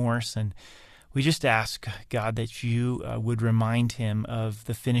and remorse, and we just ask, God, that you would remind him of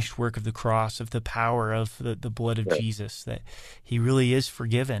the finished work of the cross, of the power of the blood of Jesus, that he really is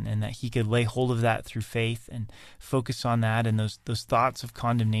forgiven, and that he could lay hold of that through faith and focus on that, and those thoughts of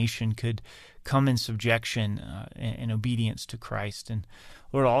condemnation could come in subjection and obedience to Christ. And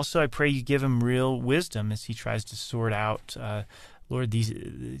Lord, also I pray you give him real wisdom as he tries to sort out Lord,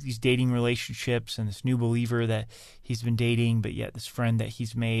 these dating relationships and this new believer that he's been dating, but yet this friend that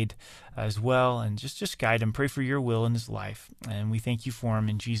he's made as well, and just guide him. Pray for your will in his life, and we thank you for him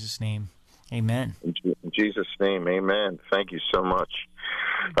in Jesus' name. Amen. In Jesus' name, amen. Thank you so much.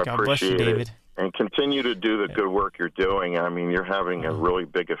 God bless you, David. It. And continue to do the good work you're doing. I mean, you're having a really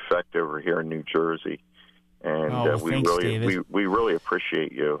big effect over here in New Jersey, and we really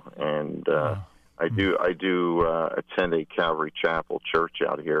appreciate you. And I do attend a Calvary Chapel church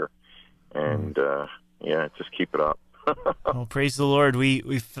out here, and just keep it up. Well, praise the Lord.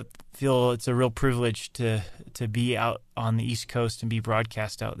 We feel it's a real privilege to be out on the East Coast and be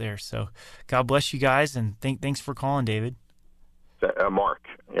broadcast out there. So God bless you guys, and thanks for calling, David. Mark,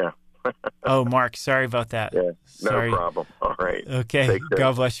 yeah. Oh, Mark, sorry about that. Yeah, sorry. No problem. All right. Okay,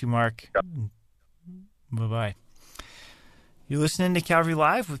 God bless you, Mark. Bye-bye. You're listening to Calvary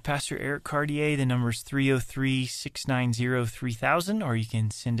Live with Pastor Eric Cartier. The number is 303-690-3000, or you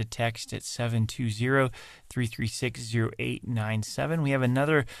can send a text at 720-336-0897. We have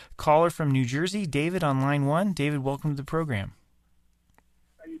another caller from New Jersey, David, on line 1. David, welcome to the program.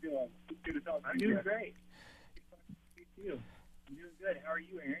 How you doing? I'm doing great. You too. I'm doing good. How are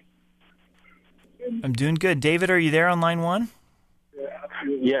you, Aaron? I'm doing good. David, are you there on line 1?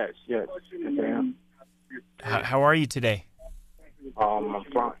 Yes, yes, I am. How are you today? I'm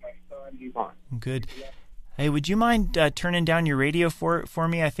fine. Good. Hey, would you mind turning down your radio for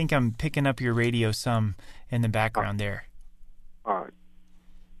me? I think I'm picking up your radio some in the background there. All right.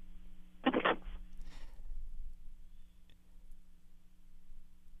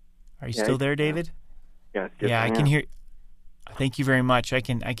 Are you still there, David? Yes. Yeah, I can hear. Thank you very much. I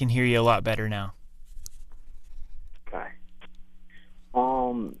can hear you a lot better now. Okay.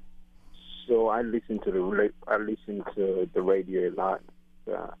 So I listen to the radio a lot.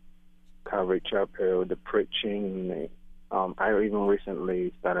 Calvary Chapel, the preaching. I even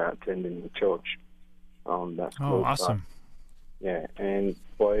recently started attending the church. That's awesome. Yeah,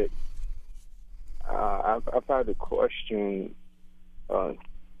 but I've had a question.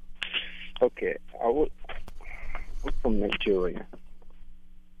 Okay, I'm from Nigeria,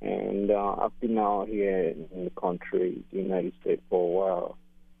 and I've been out here in the country, the United States, for a while.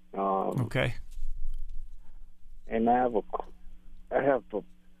 Okay. And I have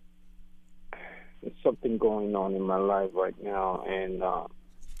something going on in my life right now, and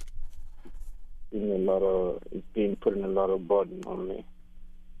it's been putting a lot of burden on me.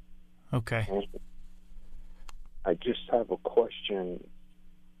 Okay. And I just have a question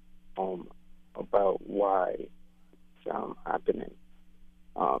about why it's happening.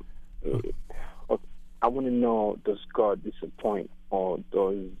 I want to know, does God disappoint, or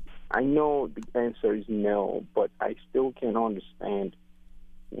does... I know the answer is no, but I still can't understand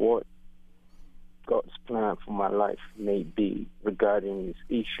what God's plan for my life may be regarding this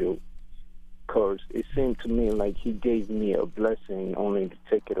issue, because it seemed to me like He gave me a blessing only to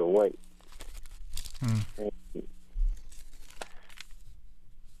take it away. And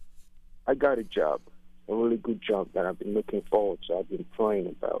I got a job, a really good job that I've been looking forward to. I've been praying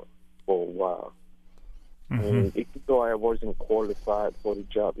about for a while. And even though I wasn't qualified for the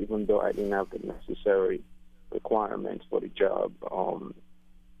job, even though I didn't have the necessary requirements for the job,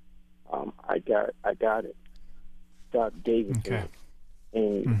 I got it. God gave it to me,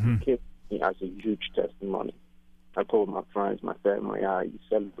 and it gave me as a huge testimony. I told my friends, my family, I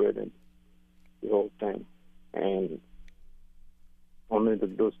celebrated the whole thing, and only to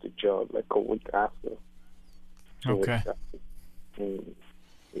lose the job like a week after. Okay. And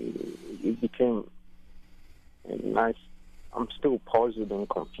it became, and I'm still puzzled and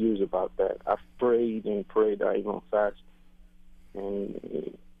confused about that. I've prayed and prayed. I even fast, and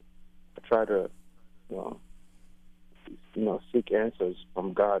I try to, seek answers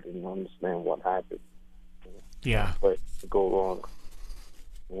from God and understand what happened. Yeah. But to go wrong,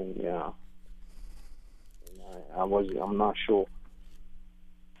 and I'm not sure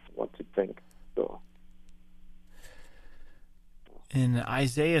what to think. So. In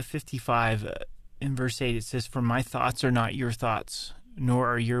Isaiah 55, in verse 8, it says, "For my thoughts are not your thoughts, nor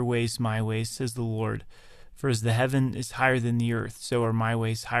are your ways my ways, says the Lord. For as the heaven is higher than the earth, so are my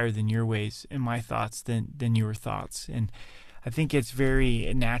ways higher than your ways, and my thoughts than your thoughts." And I think it's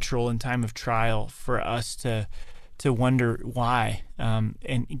very natural in time of trial for us to wonder why.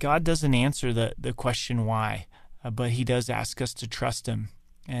 And God doesn't answer the question why, but He does ask us to trust Him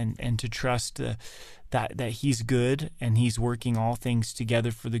and to trust that He's good and He's working all things together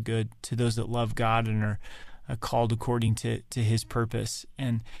for the good to those that love God and are called according to His purpose.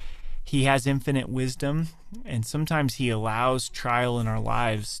 And He has infinite wisdom, and sometimes He allows trial in our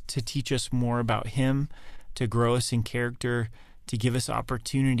lives to teach us more about Him, to grow us in character, to give us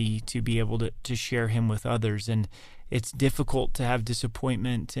opportunity to be able to share Him with others. And it's difficult to have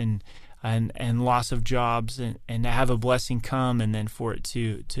disappointment and loss of jobs and to have a blessing come and then for it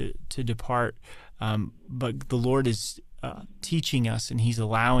to depart. But the Lord is teaching us, and He's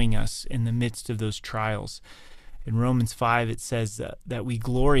allowing us in the midst of those trials. In Romans 5, it says that we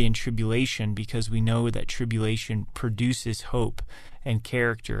glory in tribulation because we know that tribulation produces hope and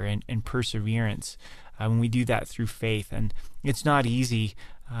character and perseverance. When we do that through faith. And it's not easy,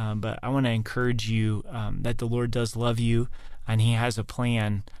 but I want to encourage you that the Lord does love you, and He has a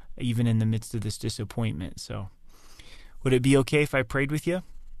plan even in the midst of this disappointment. So would it be okay if I prayed with you?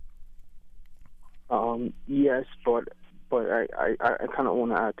 Yes, but I kind of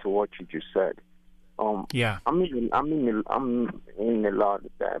want to add to what you just said. Yeah. I'm in a lot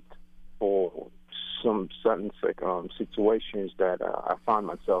of debt for some certain situations that I find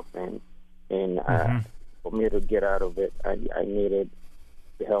myself in, and for me to get out of it, I needed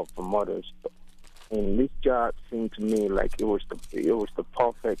the help from others. And this job seemed to me like it was the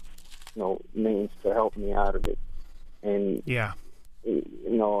perfect, means to help me out of it. And yeah,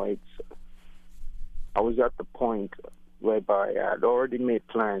 I was at the point whereby I had already made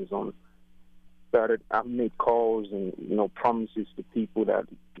plans on that. I've made calls and, promises to people that,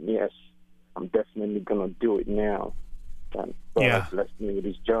 yes, I'm definitely going to do it now. And God blessed me with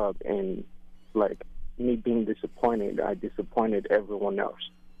this job. And, me being disappointed, I disappointed everyone else.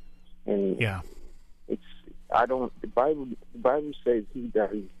 And the Bible says he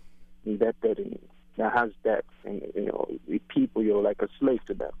that is indebted and that has debt, and, with people, you're like a slave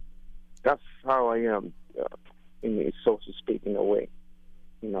to them. That's how I am, so to speak, in a way.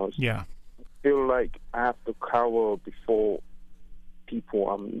 I feel like I have to cower before people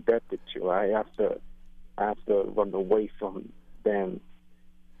I'm indebted to. I have to run away from them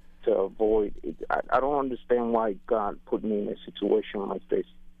to avoid it. I don't understand why God put me in a situation like this.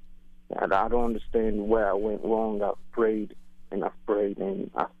 I don't understand where I went wrong. I've prayed and I've prayed and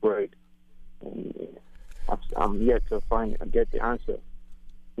I've prayed, and I'm yet to get the answer.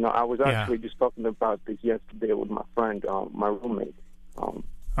 I was actually just talking about this yesterday with my friend, my roommate. And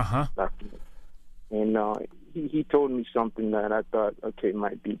he told me something that I thought, okay,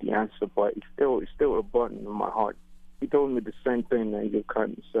 might be the answer, but it's still a button in my heart. He told me the same thing that you're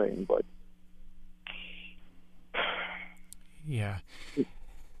kind of saying, but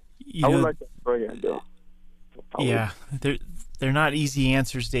I would like to pray, though. They're not easy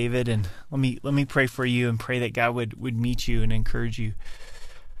answers, David, and let me pray for you and pray that God would meet you and encourage you.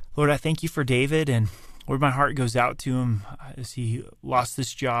 Lord, I thank you for David, and Lord, my heart goes out to him as he lost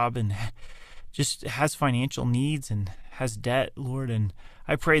this job and just has financial needs and has debt, Lord, and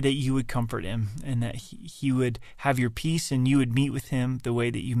I pray that you would comfort him and that he would have your peace and you would meet with him the way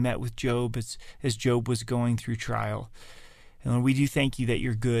that you met with Job as Job was going through trial. And Lord, we do thank you that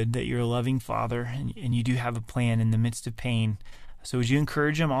you're good, that you're a loving Father, and you do have a plan in the midst of pain. So would you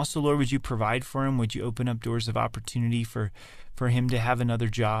encourage him? Also, Lord, would you provide for him? Would you open up doors of opportunity for him to have another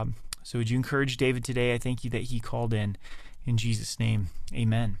job? So would you encourage David today? I thank you that he called in Jesus' name,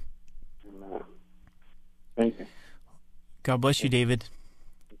 amen. Amen. Thank you. God bless you, David.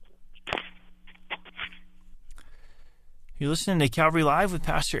 You're listening to Calvary Live with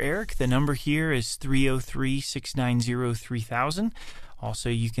Pastor Eric. The number here is 303-690-3000. Also,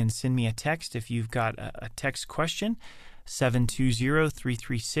 you can send me a text if you've got a text question,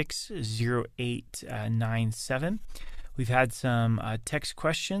 720-336-0897. We've had some text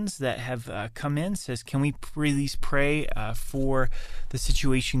questions that have come in. It says, can we please pray for the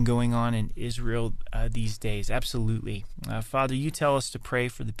situation going on in Israel these days? Absolutely. Father, you tell us to pray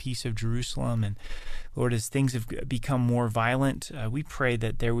for the peace of Jerusalem. And Lord, as things have become more violent, we pray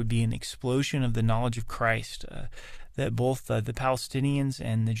that there would be an explosion of the knowledge of Christ, that both the Palestinians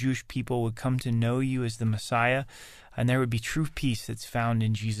and the Jewish people would come to know you as the Messiah, and there would be true peace that's found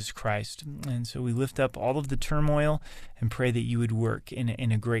in Jesus Christ. And so we lift up all of the turmoil and pray that you would work in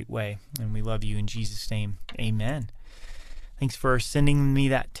a great way. And we love you in Jesus' name. Amen. Thanks for sending me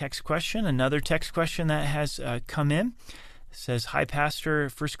that text question. Another text question that has come in says, hi, Pastor.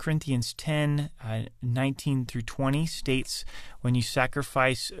 1 Corinthians 10, 19 through 20 states, when you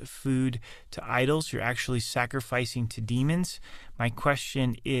sacrifice food to idols, you're actually sacrificing to demons. My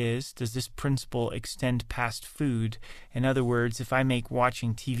question is, does this principle extend past food? In other words, if I make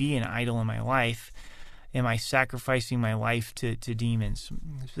watching TV an idol in my life, am I sacrificing my life to demons? So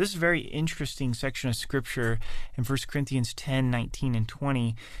this is a very interesting section of Scripture in 1 Corinthians 10, 19, and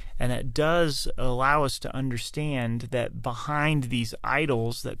 20, and it does allow us to understand that behind these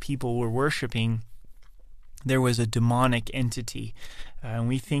idols that people were worshiping, there was a demonic entity. And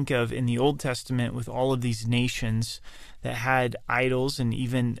we think of in the Old Testament with all of these nations that had idols, and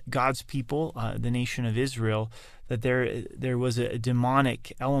even God's people, the nation of Israel, that there was a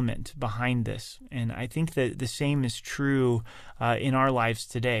demonic element behind this. And I think that the same is true in our lives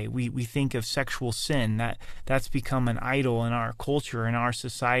today. We think of sexual sin, that's become an idol in our culture, in our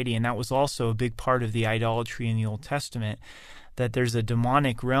society, and that was also a big part of the idolatry in the Old Testament. That there's a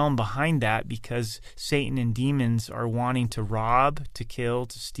demonic realm behind that because Satan and demons are wanting to rob, to kill,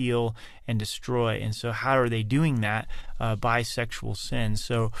 to steal, and destroy. And so how are they doing that? By sexual sin.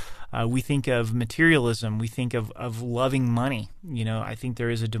 So we think of materialism. We think of loving money. I think there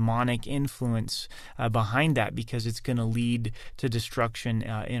is a demonic influence behind that because it's going to lead to destruction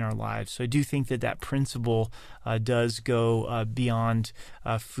in our lives. So I do think that principle does go beyond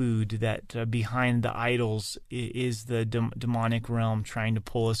food, that behind the idols is the demonic realm trying to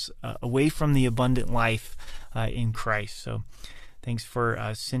pull us away from the abundant life in Christ. So thanks for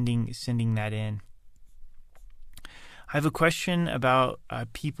sending that in. I have a question about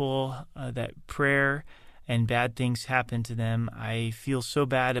people that prayer and bad things happen to them. I feel so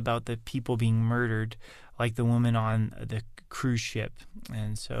bad about the people being murdered. like the woman on the cruise ship.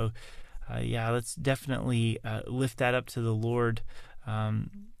 And so, let's definitely lift that up to the Lord.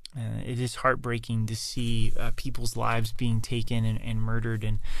 It is heartbreaking to see people's lives being taken and murdered.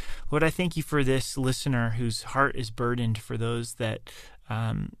 And Lord, I thank you for this listener whose heart is burdened for those that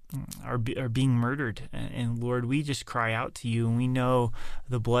are being murdered. And Lord, we just cry out to you, and we know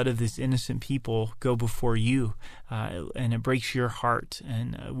the blood of this innocent people go before you, and it breaks your heart.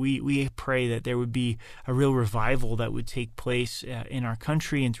 And we pray that there would be a real revival that would take place in our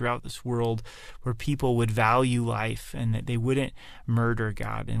country and throughout this world, where people would value life and that they wouldn't murder,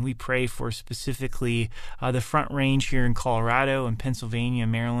 God. And we pray for specifically the Front Range here in Colorado and Pennsylvania,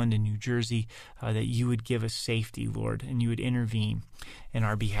 Maryland, and New Jersey, that you would give us safety, Lord, and you would intervene in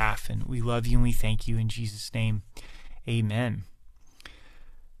our behalf. And we love you and we thank you in Jesus' name. Amen.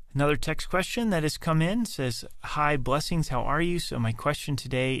 Another text question that has come in says, "Hi, blessings, how are you? So my question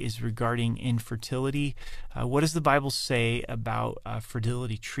today is regarding infertility. What does the Bible say about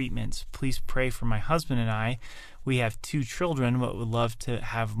fertility treatments? Please pray for my husband and I. We have 2 children, but would love to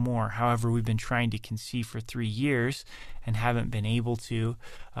have more. However, we've been trying to conceive for 3 years and haven't been able to.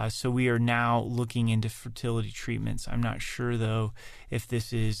 So we are now looking into fertility treatments. I'm not sure, though, if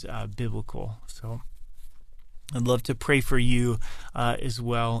this is biblical." So I'd love to pray for you as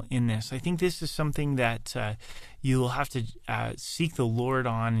well in this. I think this is something that you'll have to seek the Lord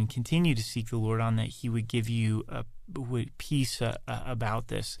on and continue to seek the Lord on, that he would give you peace about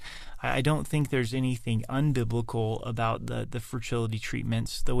this. I don't think there's anything unbiblical about the fertility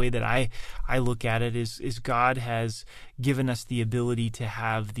treatments. The way that I look at it is God has given us the ability to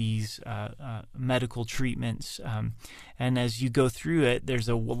have these medical treatments. And as you go through it, there's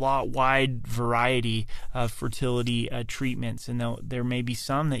a wide variety of fertility treatments. And there may be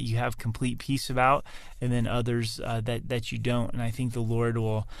some that you have complete peace about, and then others that you don't. And I think the Lord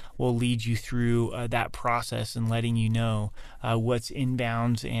will lead you through that process and letting you know what's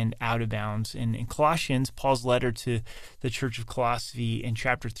inbounds and out of bounds. And in Colossians, Paul's letter to the church of Colossae in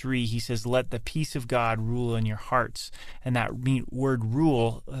chapter 3, he says, "Let the peace of God rule in your hearts." And that word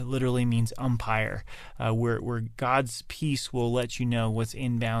rule literally means umpire, where God's peace will let you know what's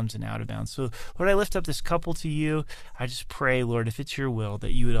inbounds and out of bounds. So Lord, I lift up this couple to you. I just pray, Lord, if it's your will,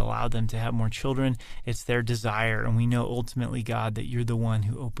 that you would allow them to have more children. It's their desire. And we know ultimately, God, that you're the one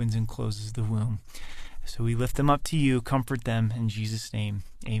who opens and closes the womb. So we lift them up to you, comfort them in Jesus' name.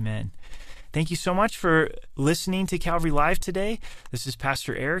 Amen. Thank you so much for listening to Calvary Live today. This is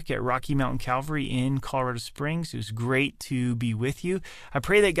Pastor Eric at Rocky Mountain Calvary in Colorado Springs. It was great to be with you. I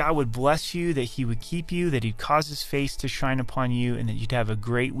pray that God would bless you, that he would keep you, that he'd cause his face to shine upon you, and that you'd have a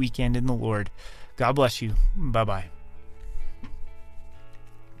great weekend in the Lord. God bless you. Bye-bye.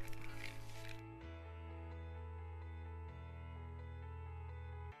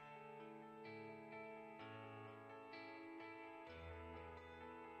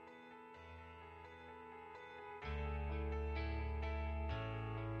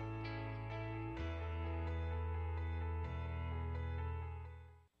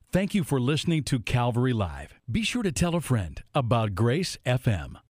 Thank you for listening to Calvary Live. Be sure to tell a friend about Grace FM.